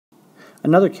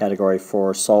Another category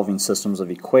for solving systems of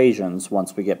equations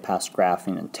once we get past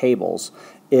graphing and tables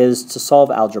is to solve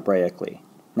algebraically.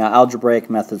 Now, algebraic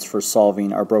methods for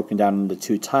solving are broken down into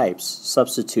two types,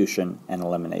 substitution and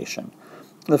elimination.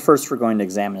 The first we're going to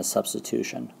examine is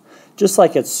substitution. Just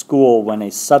like at school, when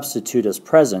a substitute is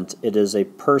present, it is a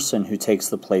person who takes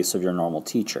the place of your normal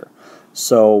teacher.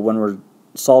 So when we're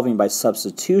solving by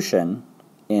substitution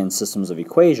in systems of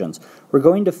equations, we're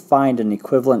going to find an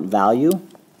equivalent value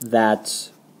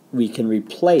that we can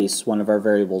replace one of our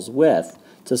variables with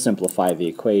to simplify the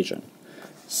equation.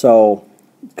 So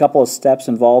a couple of steps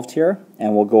involved here,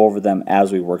 and we'll go over them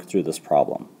as we work through this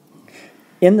problem.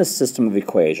 In the system of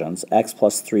equations, x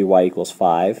plus 3y equals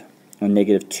 5 and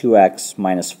negative 2x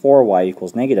minus 4y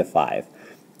equals negative 5,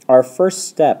 our first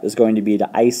step is going to be to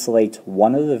isolate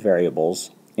one of the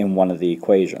variables in one of the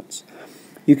equations.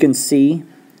 You can see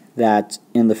that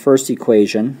in the first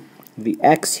equation, the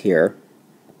x here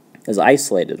is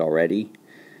isolated already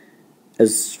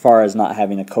as far as not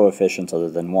having a coefficient other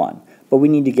than 1. But we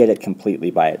need to get it completely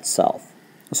by itself.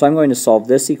 So I'm going to solve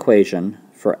this equation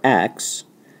for x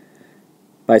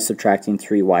by subtracting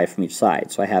 3y from each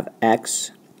side. So I have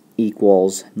x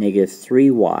equals negative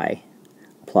 3y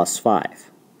plus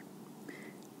 5.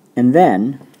 And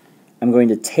then I'm going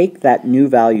to take that new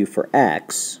value for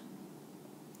x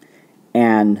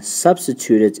and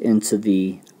substitute it into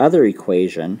the other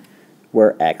equation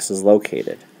where x is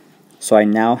located. So I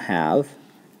now have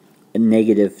a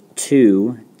negative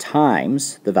 2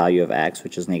 times the value of x,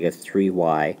 which is negative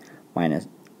 3y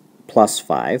plus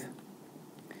 5,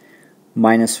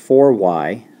 minus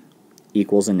 4y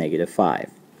equals a negative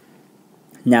 5.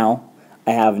 Now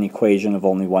I have an equation of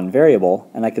only one variable,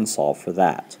 and I can solve for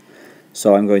that.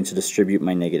 So I'm going to distribute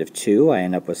my negative 2. I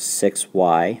end up with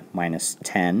 6y minus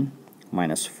 10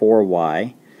 minus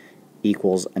 4y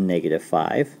equals a negative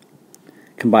 5.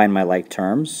 Combine my like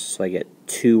terms, so I get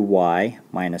 2y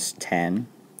minus 10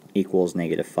 equals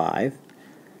negative 5.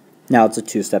 Now it's a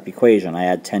two-step equation. I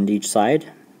add 10 to each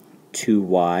side.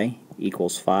 2y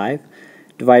equals 5.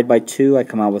 Divide by 2, I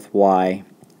come out with y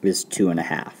is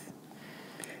 2.5.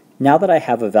 Now that I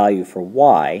have a value for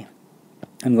y,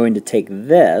 I'm going to take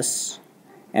this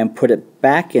and put it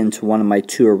back into one of my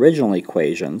two original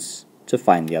equations to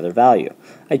find the other value.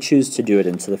 I choose to do it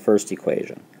into the first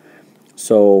equation.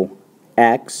 So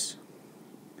x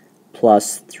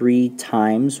plus 3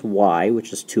 times y,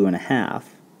 which is 2.5,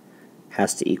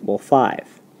 has to equal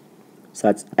 5. So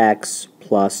that's x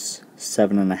plus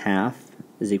 7.5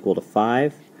 is equal to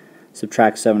 5.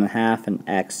 Subtract 7.5 and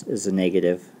x is a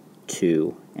negative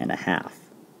 2.5.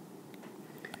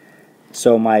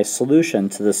 So my solution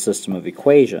to this system of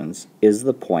equations is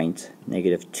the point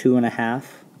negative 2.5,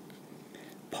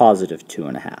 positive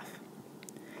 2.5.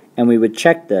 And we would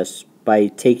check this by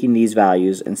taking these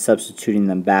values and substituting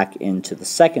them back into the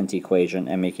second equation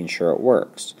and making sure it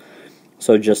works.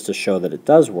 So just to show that it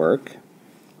does work,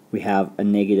 we have a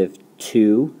negative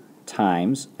 2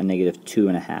 times a negative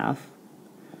 2.5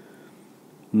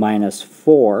 minus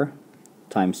 4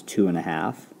 times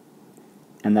 2.5,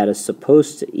 and that is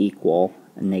supposed to equal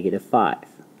a negative 5.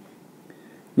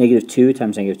 Negative 2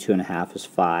 times negative 2.5 is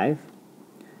 5.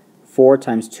 4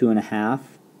 times 2.5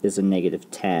 is a negative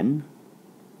 10.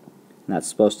 And that's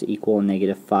supposed to equal a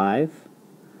negative 5.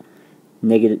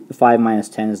 Negative 5 minus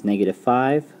 10 is negative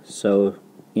 5, so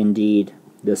indeed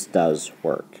this does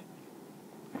work.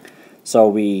 So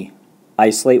we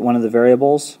isolate one of the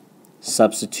variables,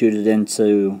 substitute it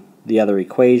into the other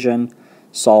equation,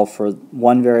 solve for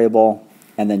one variable,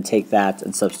 and then take that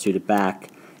and substitute it back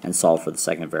and solve for the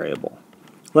second variable.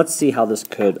 Let's see how this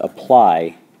could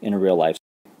apply in a real life.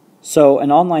 So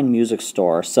an online music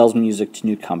store sells music to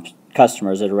new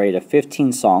customers at a rate of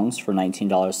 15 songs for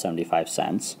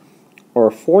 $19.75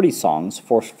 or 40 songs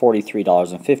for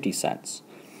 $43.50.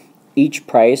 Each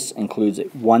price includes a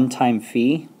one-time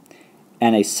fee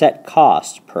and a set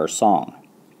cost per song.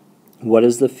 What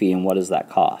is the fee and what is that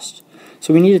cost?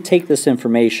 So we need to take this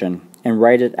information and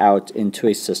write it out into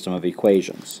a system of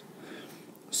equations.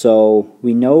 So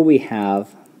we know we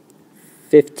have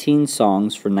 15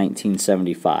 songs for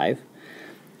 $19.75,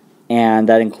 and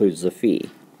that includes the fee.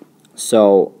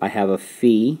 So I have a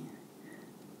fee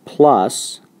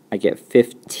plus I get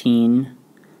 15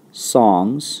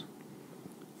 songs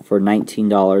for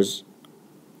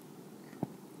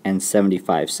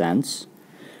 $19.75.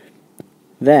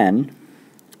 Then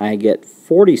I get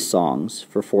 40 songs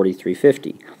for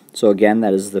 $43.50. So again,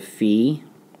 that is the fee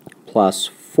plus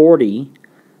 40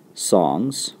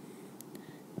 songs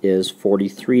is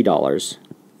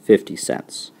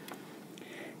 $43.50.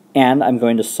 And I'm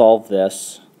going to solve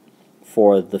this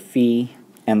for the fee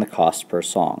and the cost per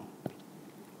song.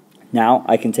 Now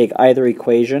I can take either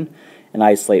equation and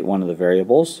isolate one of the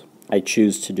variables. I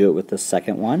choose to do it with the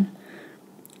second one.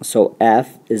 So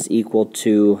f is equal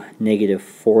to negative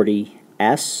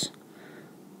 40s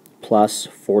plus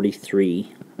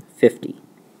 4350.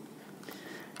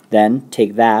 Then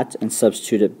take that and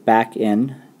substitute it back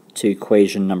in to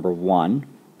equation number 1.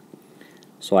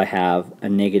 So I have a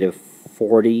negative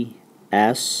 40s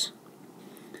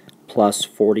plus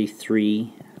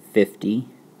 4350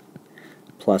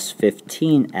 plus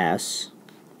 15s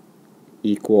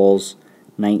equals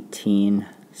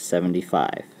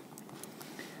 1975.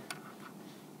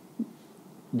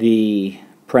 The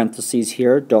parentheses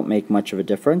here don't make much of a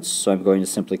difference, so I'm going to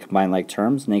simply combine like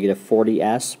terms. Negative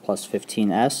 40s plus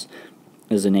 15s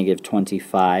is a negative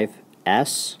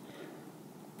 25s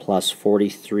plus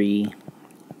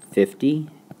 4350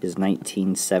 is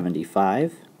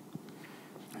 1975.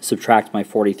 Subtract my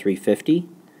 4350.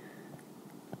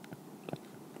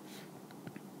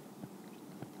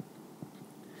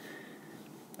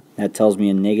 That tells me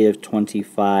a negative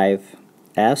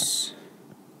 25s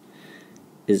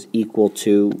is equal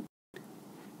to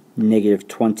negative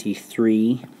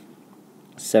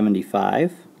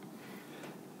 2375.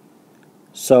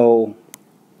 So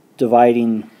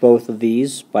dividing both of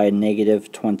these by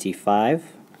negative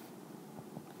 25,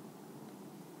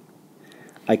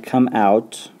 I come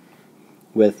out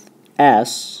with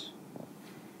s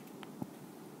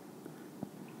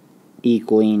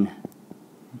equaling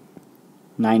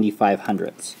 95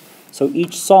 hundredths. So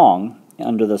each song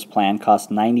under this plan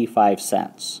costs 95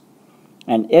 cents.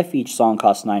 And if each song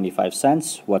costs 95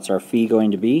 cents, what's our fee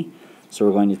going to be? So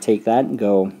we're going to take that and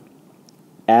go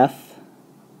f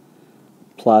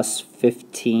plus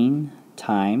 15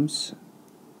 times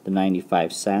the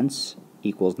 95 cents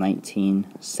equals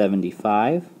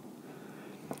 1975.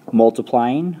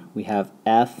 Multiplying, we have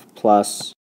f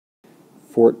plus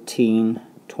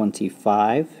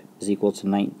 1425 is equal to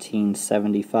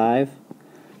 1975.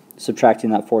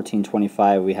 Subtracting that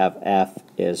 1425, we have f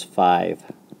is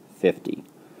 550.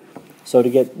 So to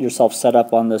get yourself set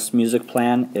up on this music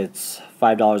plan, it's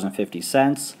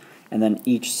 $5.50, and then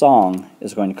each song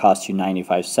is going to cost you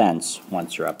 95 cents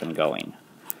once you're up and going.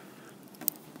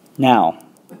 Now,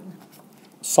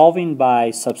 solving by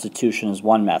substitution is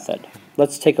one method.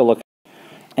 Let's take a look.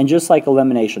 And just like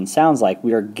elimination sounds like,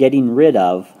 we are getting rid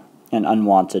of an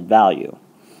unwanted value.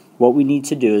 What we need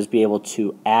to do is be able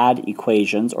to add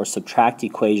equations or subtract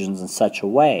equations in such a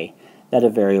way that a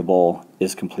variable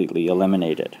is completely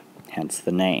eliminated, hence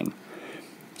the name.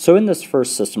 So in this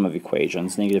first system of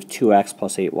equations, negative 2x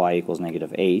plus 8y equals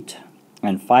negative 8,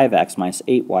 and 5x minus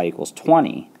 8y equals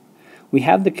 20, we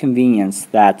have the convenience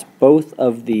that both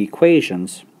of the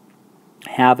equations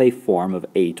have a form of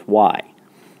 8y.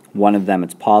 One of them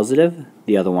is positive,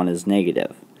 the other one is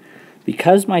negative.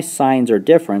 Because my signs are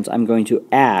different, I'm going to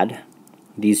add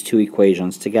these two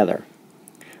equations together.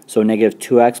 So negative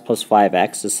 2x plus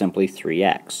 5x is simply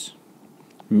 3x.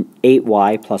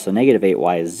 8y plus a negative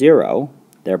 8y is 0,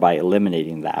 thereby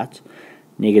eliminating that.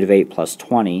 Negative 8 plus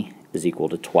 20 is equal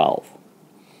to 12.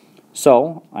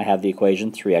 So I have the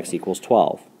equation 3x equals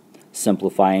 12.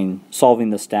 Simplifying,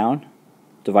 solving this down,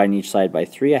 dividing each side by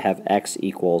 3, I have x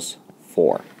equals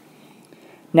 4.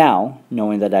 Now,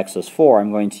 knowing that x is 4,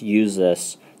 I'm going to use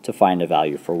this to find a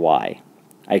value for y.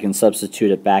 I can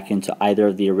substitute it back into either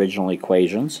of the original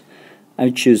equations. I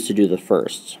choose to do the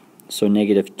first. So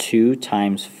negative 2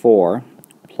 times 4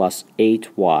 plus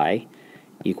 8y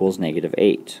equals negative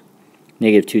 8.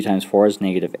 Negative 2 times 4 is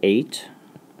negative 8.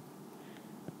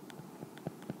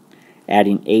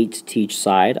 Adding 8 to each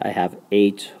side, I have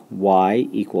 8y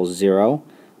equals 0,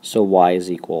 so y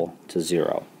is equal to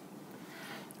 0.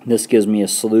 This gives me a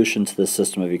solution to the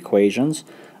system of equations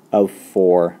of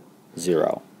 4,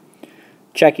 0.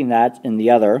 Checking that in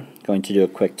the other, going to do a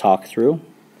quick talk through.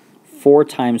 4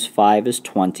 times 5 is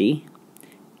 20.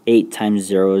 8 times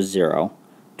 0 is 0.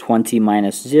 20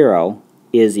 minus 0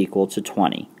 is equal to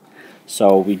 20.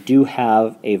 So we do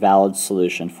have a valid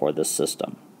solution for this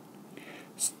system.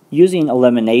 Using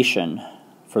elimination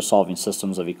for solving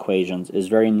systems of equations is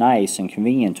very nice and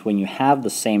convenient when you have the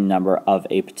same number of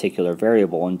a particular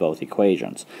variable in both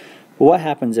equations. But what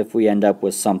happens if we end up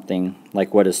with something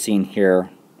like what is seen here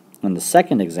in the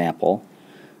second example,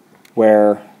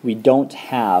 where we don't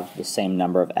have the same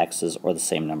number of x's or the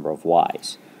same number of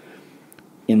y's?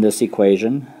 In this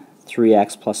equation,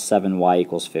 3x plus 7y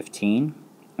equals 15,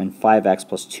 and 5x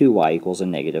plus 2y equals a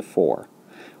negative 4.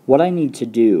 What I need to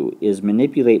do is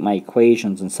manipulate my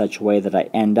equations in such a way that I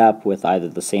end up with either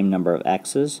the same number of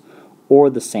x's or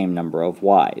the same number of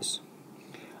y's.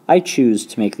 I choose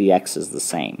to make the x's the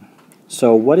same.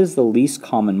 So what is the least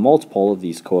common multiple of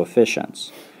these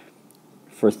coefficients?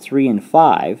 For 3 and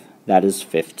 5, that is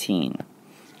 15.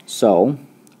 So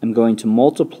I'm going to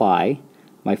multiply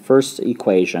my first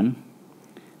equation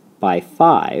by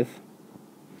 5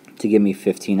 to give me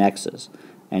 15x's.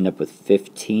 I end up with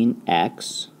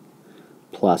 15x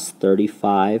plus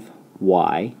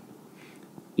 35y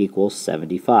equals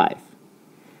 75.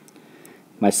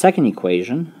 My second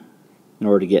equation, in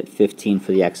order to get 15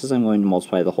 for the x's, I'm going to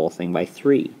multiply the whole thing by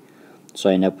 3. So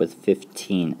I end up with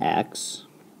 15x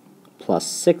plus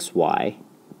 6y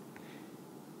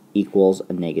equals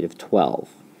a negative 12.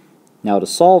 Now to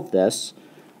solve this,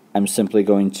 I'm simply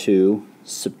going to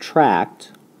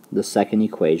subtract the second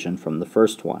equation from the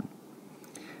first one.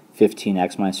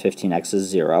 15x minus 15x is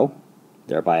 0.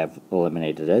 Thereby I've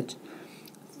eliminated it.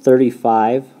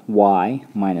 35y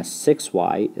minus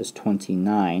 6y is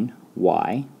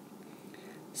 29y.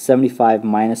 75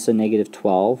 minus a negative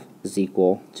 12 is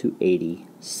equal to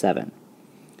 87.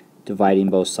 Dividing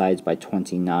both sides by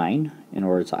 29 in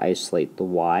order to isolate the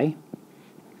y,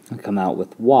 I come out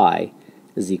with y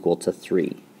is equal to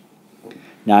 3.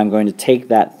 Now I'm going to take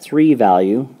that 3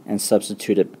 value and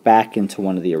substitute it back into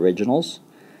one of the originals.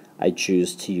 I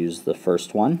choose to use the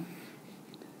first one.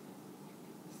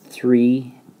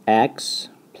 3x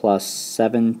plus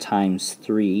 7 times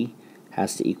 3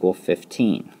 has to equal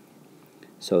 15.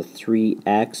 So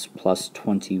 3x plus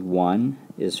 21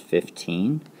 is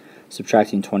 15.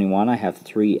 Subtracting 21, I have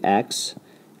 3x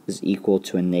is equal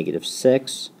to a negative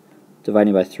 6.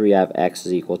 Dividing by 3, I have x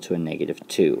is equal to a negative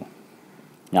 2.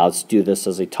 Now let's do this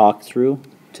as a talk through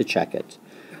to check it.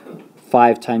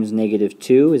 5 times negative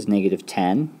 2 is negative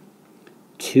 10.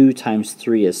 2 times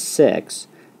 3 is 6.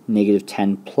 Negative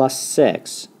 10 plus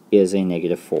 6 is a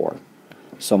negative 4.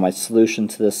 So my solution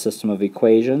to this system of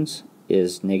equations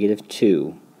is negative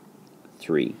 2,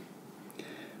 3.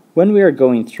 When we are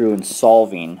going through and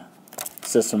solving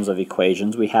systems of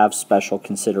equations, we have special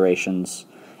considerations,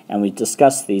 and we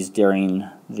discuss these during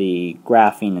the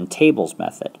graphing and tables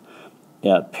method.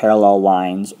 Parallel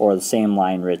lines or the same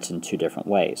line written two different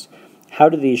ways. How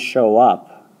do these show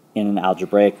up in an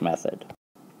algebraic method?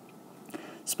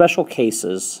 Special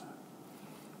cases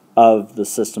of the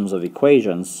systems of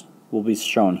equations will be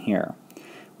shown here.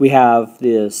 We have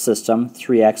the system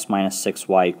 3x minus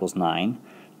 6y equals 9,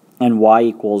 and y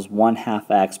equals 1/2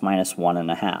 x minus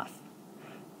 1/2.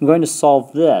 I'm going to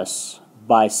solve this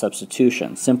by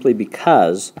substitution, simply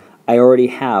because I already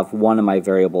have one of my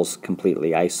variables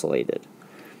completely isolated.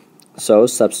 So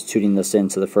substituting this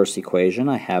into the first equation,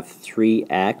 I have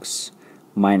 3x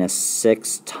minus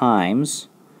 6 times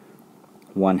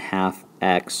 1/2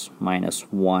 x minus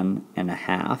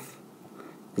 1/2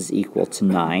 is equal to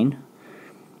 9.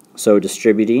 So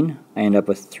distributing, I end up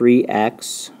with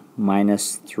 3x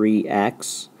minus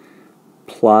 3x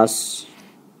plus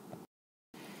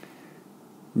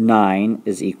 9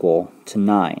 is equal to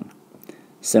 9.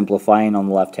 Simplifying on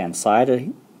the left-hand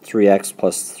side, 3x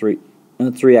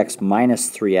minus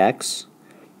 3x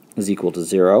is equal to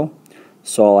 0.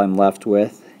 So all I'm left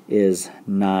with is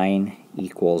 9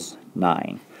 equals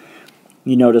 9.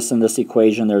 You notice in this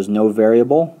equation there's no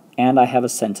variable, and I have a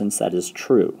sentence that is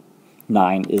true.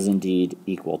 9 is indeed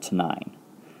equal to 9.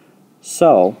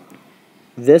 So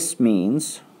this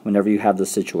means, whenever you have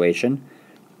this situation,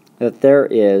 that there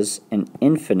is an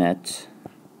infinite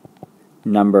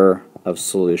number of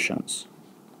solutions.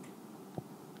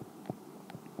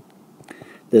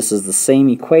 This is the same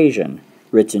equation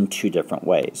written two different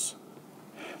ways.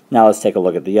 Now let's take a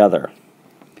look at the other.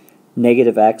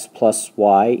 Negative x plus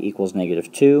y equals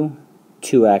negative 2.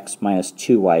 2x minus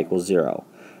 2y equals 0.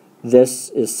 This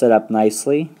is set up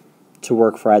nicely to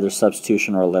work for either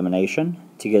substitution or elimination.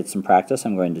 To get some practice,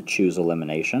 I'm going to choose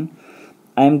elimination.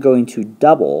 I'm going to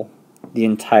double the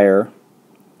entire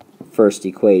first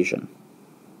equation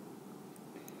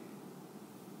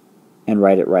and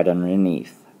write it right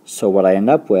underneath. So what I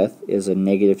end up with is a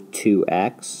negative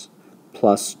 2x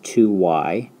plus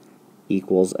 2y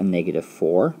equals a negative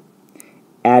 4.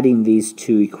 Adding these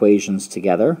two equations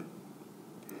together,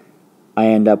 I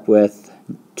end up with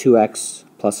 2x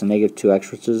plus a negative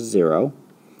 2x, which is 0,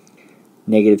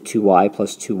 negative 2y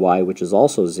plus 2y, which is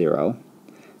also 0,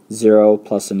 0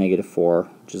 plus a negative 4,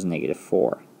 which is negative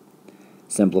 4.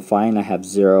 Simplifying, I have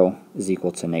 0 is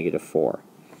equal to negative 4.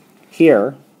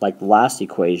 Here, like the last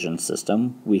equation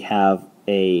system, we have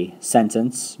a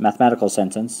sentence, mathematical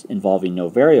sentence, involving no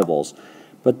variables,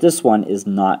 but this one is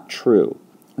not true.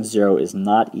 0 is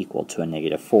not equal to a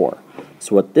negative 4.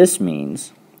 So what this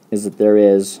means is that there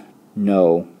is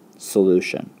no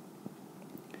solution.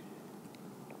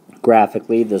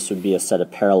 Graphically, this would be a set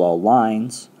of parallel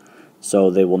lines so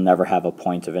they will never have a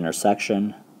point of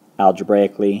intersection.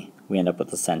 Algebraically, we end up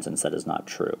with a sentence that is not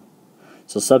true.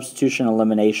 So substitution and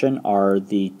elimination are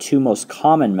the two most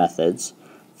common methods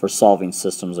for solving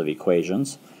systems of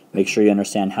equations. Make sure you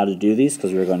understand how to do these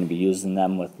because we're going to be using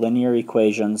them with linear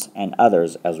equations and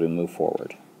others as we move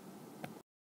forward.